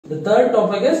The third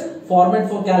topic is format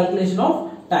for calculation of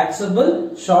taxable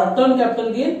short term capital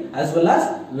gain as well as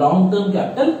long term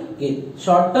capital gain.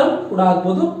 Short term kuda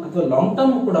agbodu athwa long term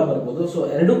kuda barbodu. So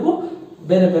ಎರಡಕ್ಕೂ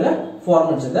ಬೇರೆ ಬೇರೆ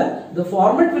formats ಇದೆ. The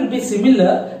format will be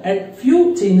similar and few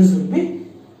changes will be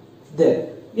there.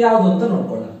 ಯಾವುದು ಅಂತ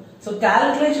ನೋಡ್ಕೊಳ್ಳೋಣ. So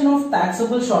calculation of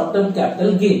taxable short term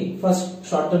capital gain. First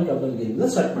short term capital gain ಇಂದ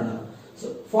start ಮಾಡೋಣ. So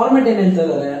format ಏನು ಹೇಳ್ತಾ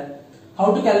ಇದ್ದಾರೆ? How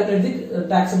to calculate the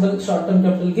taxable short term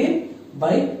capital gain?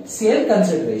 By sale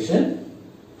consideration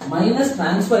minus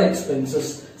transfer expenses.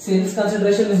 Sales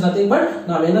consideration is nothing but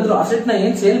ನಾವೇನಾದ್ರೂ asset ನ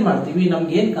ಏನ್ sale ಮಾಡ್ತೀವಿ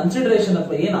ನಮ್ಗೆ ಏನ್ ಕನ್ಸಿಡರೇಷನ್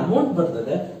ಅಥವಾ ಏನ್ ಅಮೌಂಟ್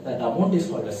ಬರ್ತದೆ that amount is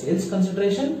called as sales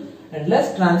consideration and less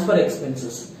transfer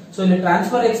expenses. So in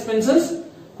transfer expenses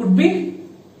could be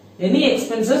any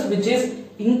expenses which is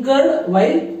incurred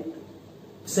while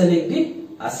selling the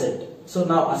asset. So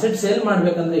now asset sale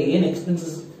ಮಾಡ್ಬೇಕಂದ್ರೆ ಏನ್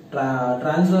expenses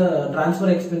transfer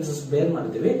expenses bear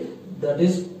ಮಾಡ್ತೀವಿ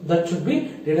that should be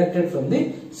deducted from the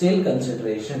sale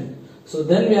consideration. So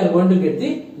then we are going to get the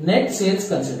net sales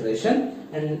consideration,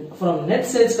 and from net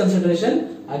sales consideration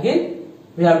again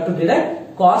we have to deduct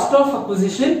cost of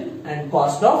acquisition and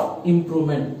cost of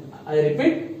improvement. I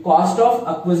repeat, cost of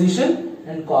acquisition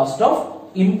and cost of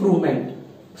improvement.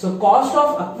 So cost of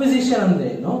acquisition andre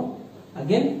eno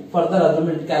again further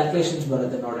other calculations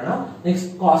barutte nodona. Next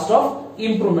cost of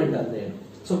improvement andre eno.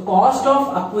 So cost of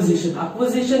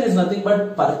acquisition is nothing but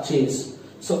purchase.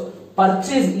 So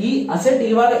purchase ಈ asset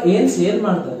ಇವಾಗ ಏನ್ sale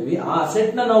ಮಾಡ್ತಾ ಇದೀವಿ ಆ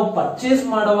asset ನ ನಾವು purchase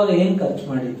ಮಾಡುವಾಗ ಏನ್ ಖರ್ಚು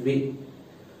ಮಾಡಿದ್ವಿ.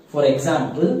 ಫಾರ್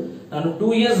ಎಕ್ಸಾಂಪಲ್ ನಾನು 2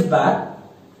 years ಬ್ಯಾಕ್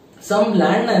ಸಮ್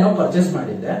ಲ್ಯಾಂಡ್ ನ ಏನೋ ಪರ್ಚೇಸ್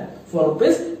ಮಾಡಿದ್ದೆ ಫಾರ್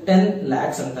 ₹10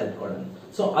 lakhs ಅಂತ ಇಟ್ಕೊಳ್ಳೋಣ.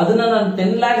 ಸೊ ಅದನ್ನ ನಾನು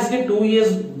 10 lakhs ಗೆ 2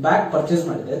 years ಬ್ಯಾಕ್ ಪರ್ಚೇಸ್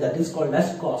ಮಾಡಿದ್ದೆ. That is called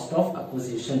as cost of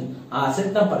acquisition. ಆ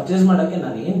ಅಸೆಟ್ ನ ಪರ್ಚೇಸ್ ಮಾಡಕ್ಕೆ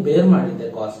ನಾನು ಏನ್ ಬೇರ್ ಮಾಡಿದ್ದೆ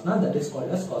ಕಾಸ್ಟ್ ನ that is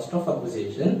called as cost of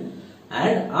acquisition.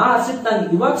 And ಆ ಅಸೆಟ್ ನಾನು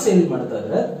ಇವಾಗ ಸೇಲ್ ಮಾಡ್ತಾ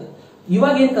ಇದ್ರೆ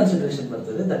ಇವಾಗ ಏನ್ ಕನ್ಸಿಡರೇಷನ್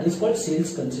ಬರ್ತದೆ that is called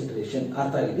sales consideration.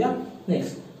 ಅರ್ಥ ಆಗಿದೆಯಾ?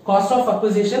 Next cost of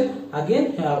acquisition again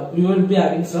you will be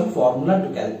having some formula to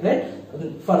calculate.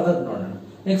 Further ನೋಡೋಣ.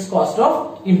 Next cost of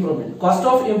improvement. Cost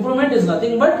of improvement is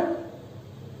nothing but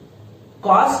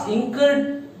cost incurred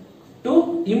to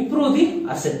improve the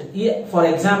asset. For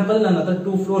example ನನ್ನ ಹತ್ರ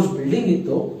 2 floors building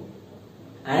ಇತ್ತು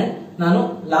and ನಾನು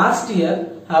last year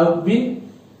have been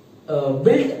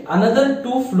built another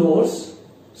 2 floors.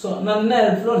 So ನನ್ನ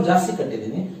 2 floor ಜಾಸ್ತಿ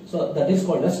ಕಟ್ಟಿದ್ದೀನಿ. So that is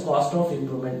called as cost of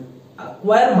improvement.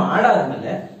 Acquire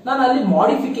ಮಾಡಾದ್ಮೇಲೆ ನಾನು ಅಲ್ಲಿ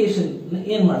modification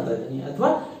ಏನ್ ಮಾಡ್ತಾ ಇದ್ದೀನಿ ಅಥವಾ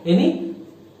ಎನಿ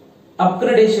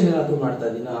ಅಪ್ಗ್ರೇಡೇಷನ್ ಏನಾದ್ರು ಮಾಡ್ತಾ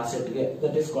ಇದ್ದೀನಿ ಆ ಅಸೆಟ್ ಗೆ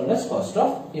that is called as cost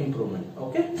of improvement.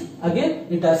 Okay, again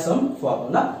it has some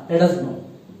formula. Let us know.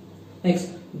 Next,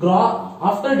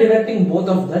 after deducting both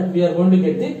of that we are going to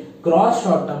get the gross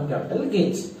short term capital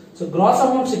gains. So gross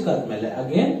amount ಸಿಕ್ಕಾದ್ಮೇಲೆ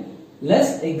again less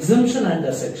exemption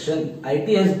under section. IT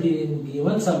has been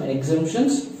given some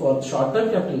exemptions for short-term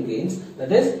capital gains.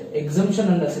 That is exemption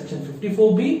under section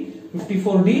 54B,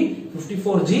 54D,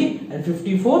 54G and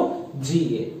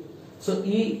 54GA. So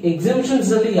ಈ exemptions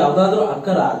ಅಲ್ಲಿ ಯಾವ್ದಾದ್ರು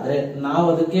ಅಕ್ಕರ ಆದ್ರೆ ನಾವು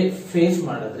ಅದಕ್ಕೆ face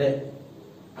ಮಾಡಿದ್ರೆ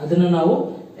ಅದನ್ನ ನಾವು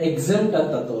exempt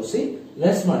ಅಂತ ತೋರಿಸಿ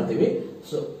ಲೆಸ್ ಮಾಡ್ತೀವಿ.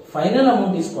 So final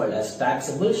amount is called as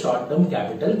taxable short-term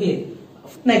capital gain.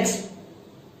 Next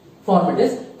format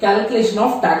is calculation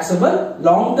of taxable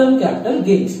long-term capital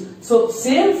gains. So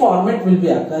same format will be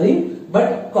occurring, but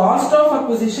cost of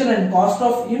acquisition and cost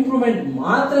of improvement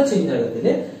ಮಾತ್ರ change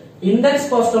ಆಗುತ್ತದೆ. Index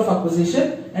cost of acquisition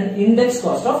and index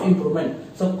cost of improvement.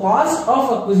 So cost of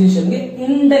acquisition ಗೆ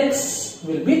index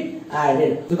will be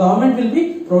added. The government will be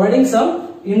providing some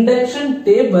induction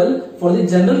table for the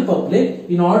general public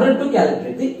in order to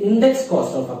calculate the index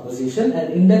cost of acquisition and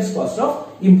index cost of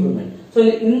improvement. So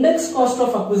index cost of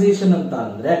acquisition ಅಂತ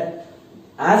ಅಂದ್ರೆ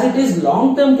as it is long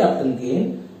term capital gain,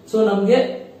 so ನಮಗೆ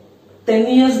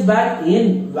 10 years back ಏನ್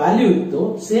value ಇತ್ತು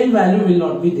same value will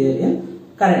not be there in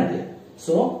current year.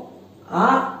 So ಆ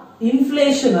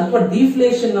inflation ಅಥವಾ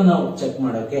deflation ನಾವು check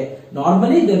ಮಾಡೋಕೆ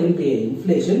normally there will be A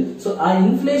inflation. So ಆ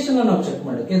inflation ನಾವು check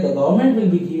ಮಾಡೋಕೆ the government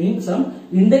will be giving some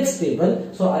index table.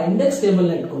 So ಆ index table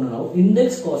ನ ಇಟ್ಕೊಂಡು ನಾವು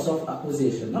ಇಂಡೆಕ್ಸ್ ಕಾಸ್ಟ್ ಆಫ್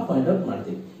ಅಕ್ವಿಸಿಷನ್ ನ ಫೈಂಡ್ ಔಟ್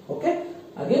ಮಾಡ್ತೀವಿ. Okay,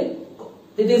 again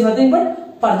it is nothing but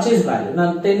purchase value.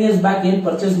 ನಾನು 10 years ಬ್ಯಾಕ್ ಏನ್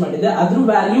ಪರ್ಚೇಸ್ ಮಾಡಿದೆ ಅದ್ರ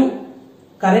ವ್ಯಾಲ್ಯೂ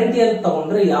ಕರೆಂಟ್ ಇಯರ್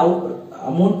ತಗೊಂಡ್ರೆ ಯಾವ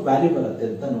ಅಮೌಂಟ್ ವ್ಯಾಲ್ಯೂ ಬರುತ್ತೆ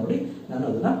ಅಂತ ನೋಡಿ ನಾನು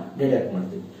ಅದನ್ನ ಡಿಡಕ್ಟ್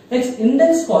ಮಾಡ್ತೀನಿ. Next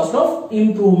index cost of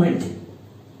improvement.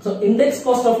 So index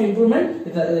cost of improvement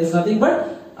is nothing but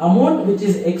amount which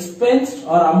is expensed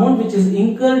or amount which is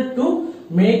incurred to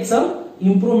make some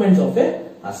improvements of a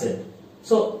asset.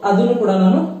 So adunu kuda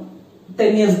nanu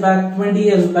 10 years back 20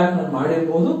 years back ನಾನು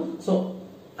ಮಾಡಿರಬಹುದು. So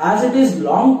as it is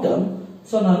long term,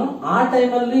 so ನಾನು ಆ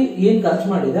time ಅಲ್ಲಿ ಏನ್ ಖರ್ಚು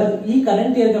ಮಾಡಿದೆ ಅದು ಈ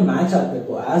ಕರೆಂಟ್ ಇಯರ್ ಗೆ ಮ್ಯಾಚ್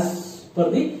ಆಗಬೇಕು as per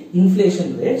the inflation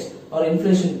rates or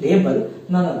inflation table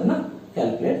ನಾನು ಅದನ್ನ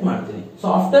ಕ್ಯಾಲ್ಕುಲೇಟ್ ಮಾಡ್ತೀನಿ. So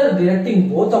after deducting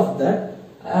both of that,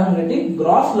 I am getting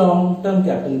gross long term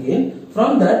capital gain. From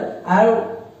that, I have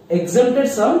exempted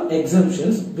some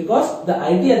exemptions because the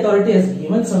IT authority has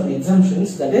given some exemptions,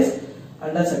 that is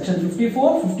under section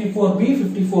 54, 54B,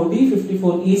 54D,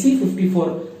 54EC,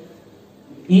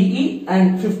 54EE and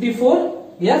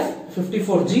 54F,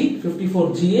 54G,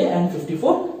 54GA and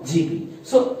 54GB.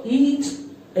 So each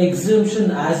exemption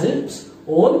has its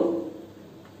own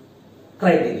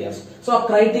criteria. So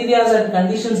criteria and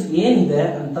conditions ಏನಿದೆ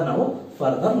ಅಂತ ನಾವು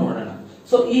further ನೋಡೋಣ.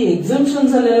 So ಈ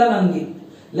ಎಕ್ಸಂಪ್ಷನ್ಸ್ ಅಲ್ಲೆಲ್ಲ ನನಗೆ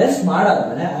less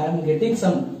ಮಾಡಾದ್ಮೇಲೆ I am getting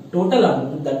some total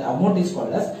amount. That amount is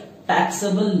called as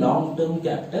taxable long term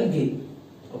capital gain.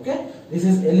 Okay, this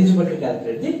is eligible to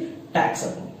calculate the tax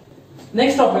amount.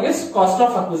 Next topic is cost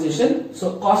of acquisition. So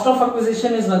cost of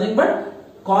acquisition is nothing but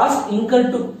cost incurred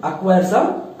to acquire some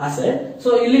asset. So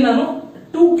ಇಲ್ಲಿ ನಾನು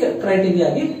two criteria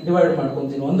ಆಗಿ divide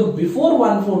ಮಾಡ್ಕೊಂತೀನಿ. ಒಂದು before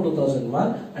 1/4/2001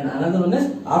 and another one is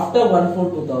after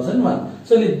 1/4/2001.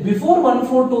 So ಇಲ್ಲಿ before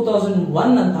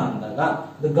 1/4/2001 ಅಂತ ಅಂದಾಗ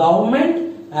the government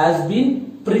has been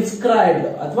prescribed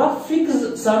ಅಥವಾ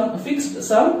fixed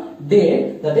some date,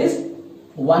 that is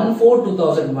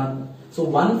 1/4/2001. So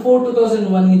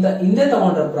 1/4/2001 ಗಿಂತ ಹಿಂದೆ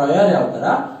ತಗೊಂಡ್ರೆ ಪ್ರಯರ್ ಯಾವ ತರ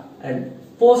and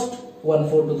post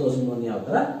 1/4/2001 ಯಾವ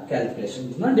ತರ ಕ್ಯಾಲ್ಕುಲೇಷನ್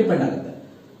ಡಿಪೆಂಡ್ ಆಗುತ್ತೆ.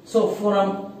 So from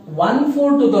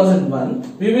 1/4/2001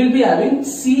 we will be having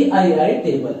CII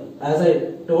table. As I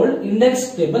told, index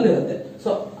table irutte. So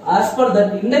as per that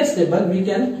index table we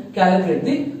can calculate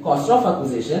the cost of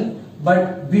acquisition. But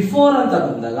before anta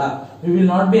bandaga we will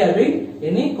not be having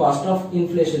any cost of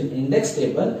inflation index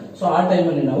table. So our time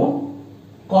alli ನಾವು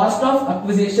cost of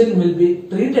acquisition will be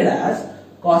treated as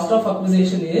cost of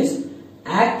acquisition is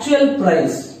actual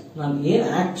price. ನಾನು ಏನು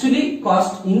actually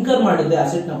cost incur ಮಾಡಿದ್ದೆ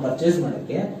asset na purchase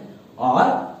ಮಾಡಕ್ಕೆ, or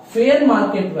fair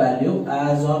market value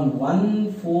as on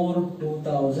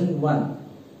 1/4/2001.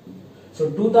 So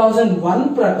 2001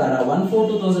 ಪ್ರಕಾರ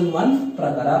 1/4/2001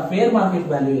 ಪ್ರಕಾರ fair market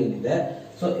value ಏನಿದೆ,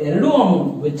 so ಎರಡು amount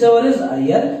whichever is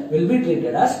higher will be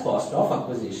treated as cost of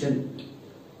acquisition.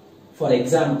 For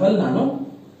example, ನಾನು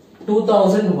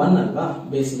 2001 ಅಲ್ವಾ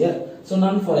ಬೇಸ್ ಇಯರ್. ಸೊ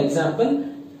ನಾನು for example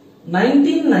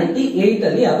 1998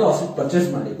 ಅಲ್ಲಿ ಅದು ಅಸೆಟ್ ಪರ್ಚೇಸ್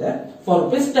ಮಾಡಿದ್ದೆ for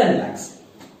rupees 10 lakhs.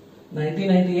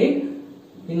 1998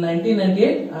 in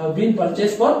 1998 I have been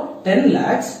purchased for 10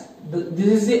 lakhs. This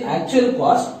is the actual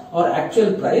cost or actual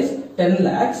price 10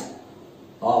 lakhs.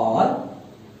 Or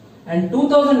and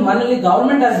 2001 only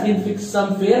government has been fixed some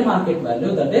fair market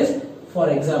value, that is for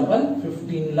example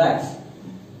 15 lakhs.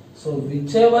 So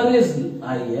whichever is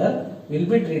higher will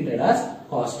be treated as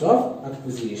cost of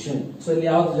acquisition. So ಇಲ್ಲಿ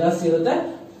ಯಾವುದು ಜಾಸ್ತಿ ಇರುತ್ತೆ,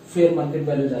 fair market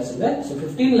value ಜಾಸ್ತಿ ಇದೆ. So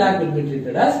 15 lakh will be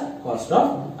treated as cost of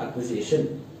acquisition.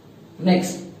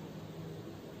 Next,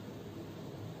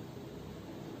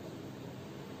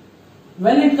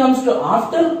 when it comes to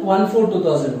after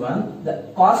 1/4/2001, the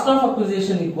cost of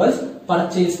acquisition equals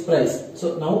purchase price. So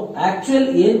now actual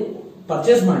ಏನ್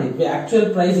purchase ಮಾಡಿದ್ವಿ, actual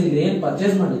price ಇಲ್ಲಿ ಏನ್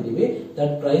purchase ಮಾಡಿದೀವಿ,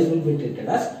 that price will be treated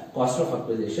as cost of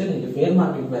acquisition. ಇಲ್ಲಿ fair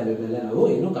market value ಮೇಲೆ ನಾವು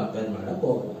ಏನು compare ಮಾಡಕ್ಕೆ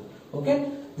ಹೋಗಲ್ಲ. Okay,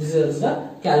 this is the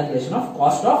calculation of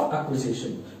cost of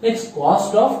acquisition. Next,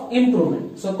 cost of improvement.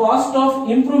 So cost of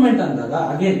improvement ಅಂದಾಗ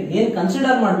again ಏನ್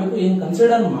consider ಮಾಡಬೇಕು, ಏನ್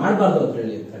ಕನ್ಸಿಡರ್ ಮಾಡಬಾರದು ಅಂತ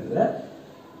ಹೇಳಿ ಅಂತ ಹೇಳಿದ್ರೆ,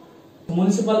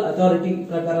 ಮುನ್ಸಿಪಲ್ ಅಥಾರಿಟಿ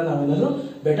ಪ್ರಕಾರ ನಾವೇನಾದ್ರು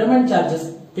ಬೆಟರ್ಮೆಂಟ್ ಚಾರ್ಜಸ್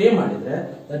ಪೇ ಮಾಡಿದ್ರೆ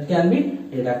that can be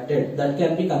deducted, that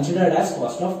can be considered as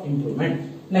cost of improvement.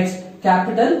 Next,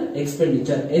 capital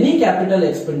expenditure. Any capital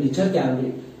expenditure can be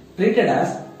treated as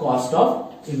cost of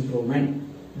improvement.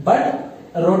 But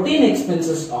routine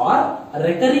expenses or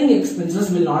recurring expenses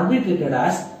will not be treated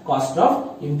as cost of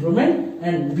improvement.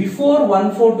 And before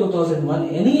 1/4/2001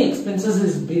 any expenses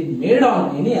is being made on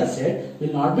any asset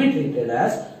will not be treated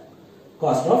as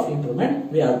cost of improvement.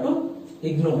 We have to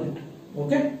ignore it.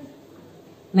 Okay.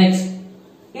 Next,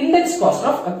 index cost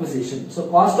of acquisition. So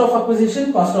cost of acquisition,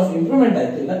 cost of improvement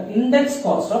ಆಯ್ತಿಲ್ಲ, index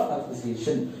cost of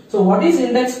acquisition. So what is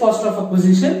index cost of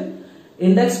acquisition?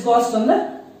 Index cost ಅಂದ್ರೆ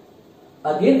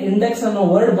again index ಅನ್ನೋ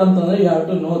word ಬಂತಂದ್ರೆ you have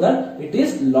to know that it is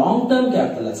long term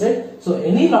capital asset. So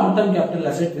any long term capital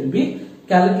asset will be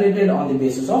calculated on the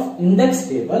basis of index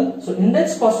table. So index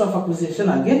cost of acquisition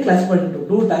again classified into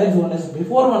two types. One is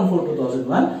before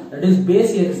 1/4/2001, that is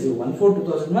base year is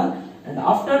 1/4/2001, and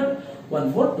after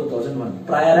 1/4/2001,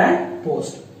 prior and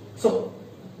post. So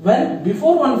when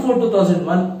before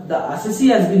 1/4/2001 the assessee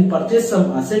has been purchased some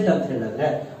asset ಅಂತ ಹೇಳಿದ್ರೆ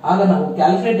ಆಗ ನಾವು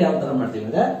calculate ಯಾವ ತರ ಮಾಡ್ತೀವಿ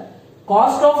ಅಂದ್ರೆ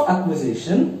cost of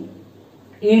acquisition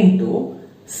into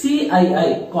CII,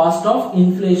 cost of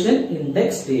inflation index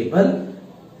table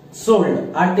sold.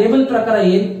 ಆ table ಪ್ರಕಾರ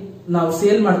ಏನ್ ನಾವು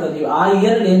ಸೇಲ್ ಮಾಡ್ತಾ ಇದೀವಿ, ಆ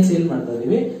ಇಯರ್ ಏನ್ ಸೇಲ್ ಮಾಡ್ತಾ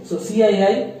ಇದೀವಿ, so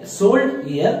CII sold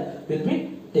year will be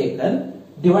taken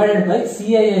divided by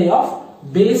CII of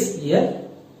base year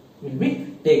will be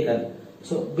taken.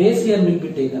 So base year will be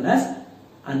taken as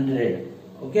 100.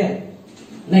 Okay.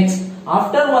 Next,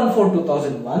 after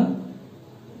 1/4/2001,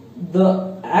 the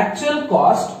actual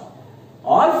cost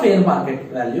or fair market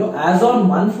value as on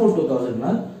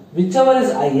 1/4/2001, whichever is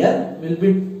higher, will be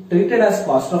treated as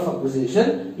cost of acquisition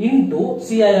into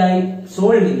CII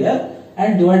sold year and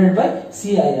divided by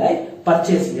CII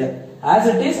purchase year. As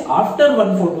it is after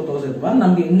 1/4/2001,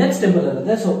 ನಮಗೆ index table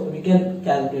ಇರುತ್ತೆ, so we can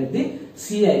calculate the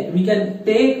CII. We can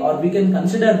take or we can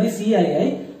consider the CII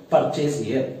purchase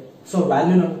year. So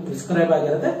value ನಮಗೆ prescribe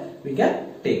ಆಗಿರುತ್ತೆ, we can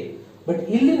take. But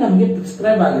ಇಲ್ಲಿ ನಮಗೆ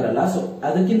prescribe ಆಗಿರಲ್ಲ, so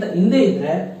ಅದಕ್ಕಿಂತ ಹಿಂದೆ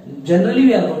ಇದ್ರೆ generally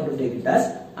we are going to take it as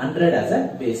 100 as a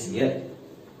base year.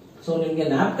 So ನಿಮಗೆ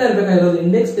ಜ್ಞಾಪಕ ಇರಬೇಕಾಗಿರೋದು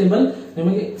ಇಂಡೆಕ್ಸ್ ಟೇಬಲ್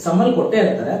ನಿಮಗೆ ಸಮ್ಮಲ್ ಕೊಟ್ಟೇ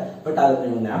ಇರ್ತಾರೆ, ಬಟ್ ಆದ್ರೆ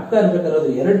ನಿಮಗೆ ಜ್ಞಾಪಕ ಇರಬೇಕಾಗಿರೋದು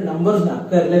ಎರಡು ನಂಬರ್ಸ್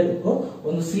ಜ್ಞಾಪಕ ಇರಲೇಬೇಕು.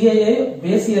 ಒಂದು CII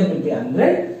base year will be 100,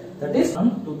 that is from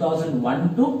 2001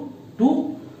 to 2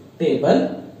 table,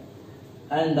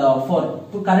 and for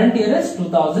current year is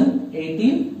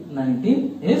 2018-19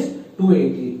 is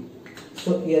 280. So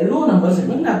ಎರಡೂ ನಂಬರ್ಸ್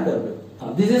ನಿಮಗೆ ಜ್ಞಾಪಕ ಇರಬೇಕು.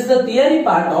 This is the theory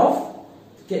part of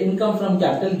income from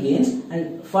capital gains, and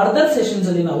further sessions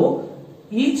ಅಲ್ಲಿ ನಾವು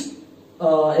each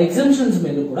ಎಕ್ಸಂಪ್ಷನ್ಸ್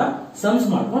ಮೇಲೂ ಕೂಡ sums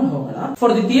ಮಾಡ್ಕೊಂಡು ಹೋಗೋಣ.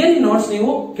 ಫಾರ್ ದಿ ಥಿಯರಿ ನೋಟ್ಸ್ ನೀವು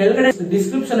ಕೆಳಗಡೆ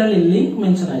ಡಿಸ್ಕ್ರಿಪ್ಷನ್ ಅಲ್ಲಿ ಲಿಂಕ್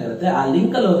ಮೆನ್ಷನ್ ಆಗಿರುತ್ತೆ, ಆ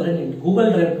ಲಿಂಕ್ ಅಲ್ಲಿ ಹೋದ್ರೆ ನಿಮ್ಗೆ ಗೂಗಲ್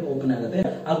ಡ್ರೈವ್ ಓಪನ್ ಆಗುತ್ತೆ.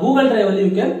 ಆ ಗೂಗಲ್ ಡ್ರೈವ್ ಅಲ್ಲಿ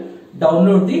you can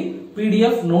download the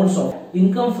PDF notes of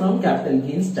income from capital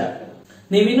gains chapter.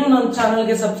 ನೀವಿನ್ನೂ ನಮ್ಮ ಚಾನಲ್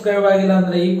ಗೆ ಸಬ್ಸ್ಕ್ರೈಬ್ ಆಗಿಲ್ಲ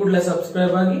ಅಂದ್ರೆ ಈ ಕೂಡಲೇ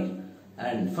ಸಬ್ಸ್ಕ್ರೈಬ್ ಆಗಿ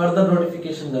ಅಂಡ್ ಫರ್ದರ್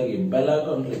ನೋಟಿಫಿಕೇಶನ್ ಗಾಗಿ ಬೆಲ್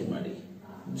ಐಕಾನ್ ಕ್ಲಿಕ್ ಮಾಡಿ.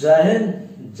 ಜೈ ಹಿಂದ್,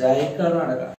 ಜೈ ಕರ್ನಾಟಕ.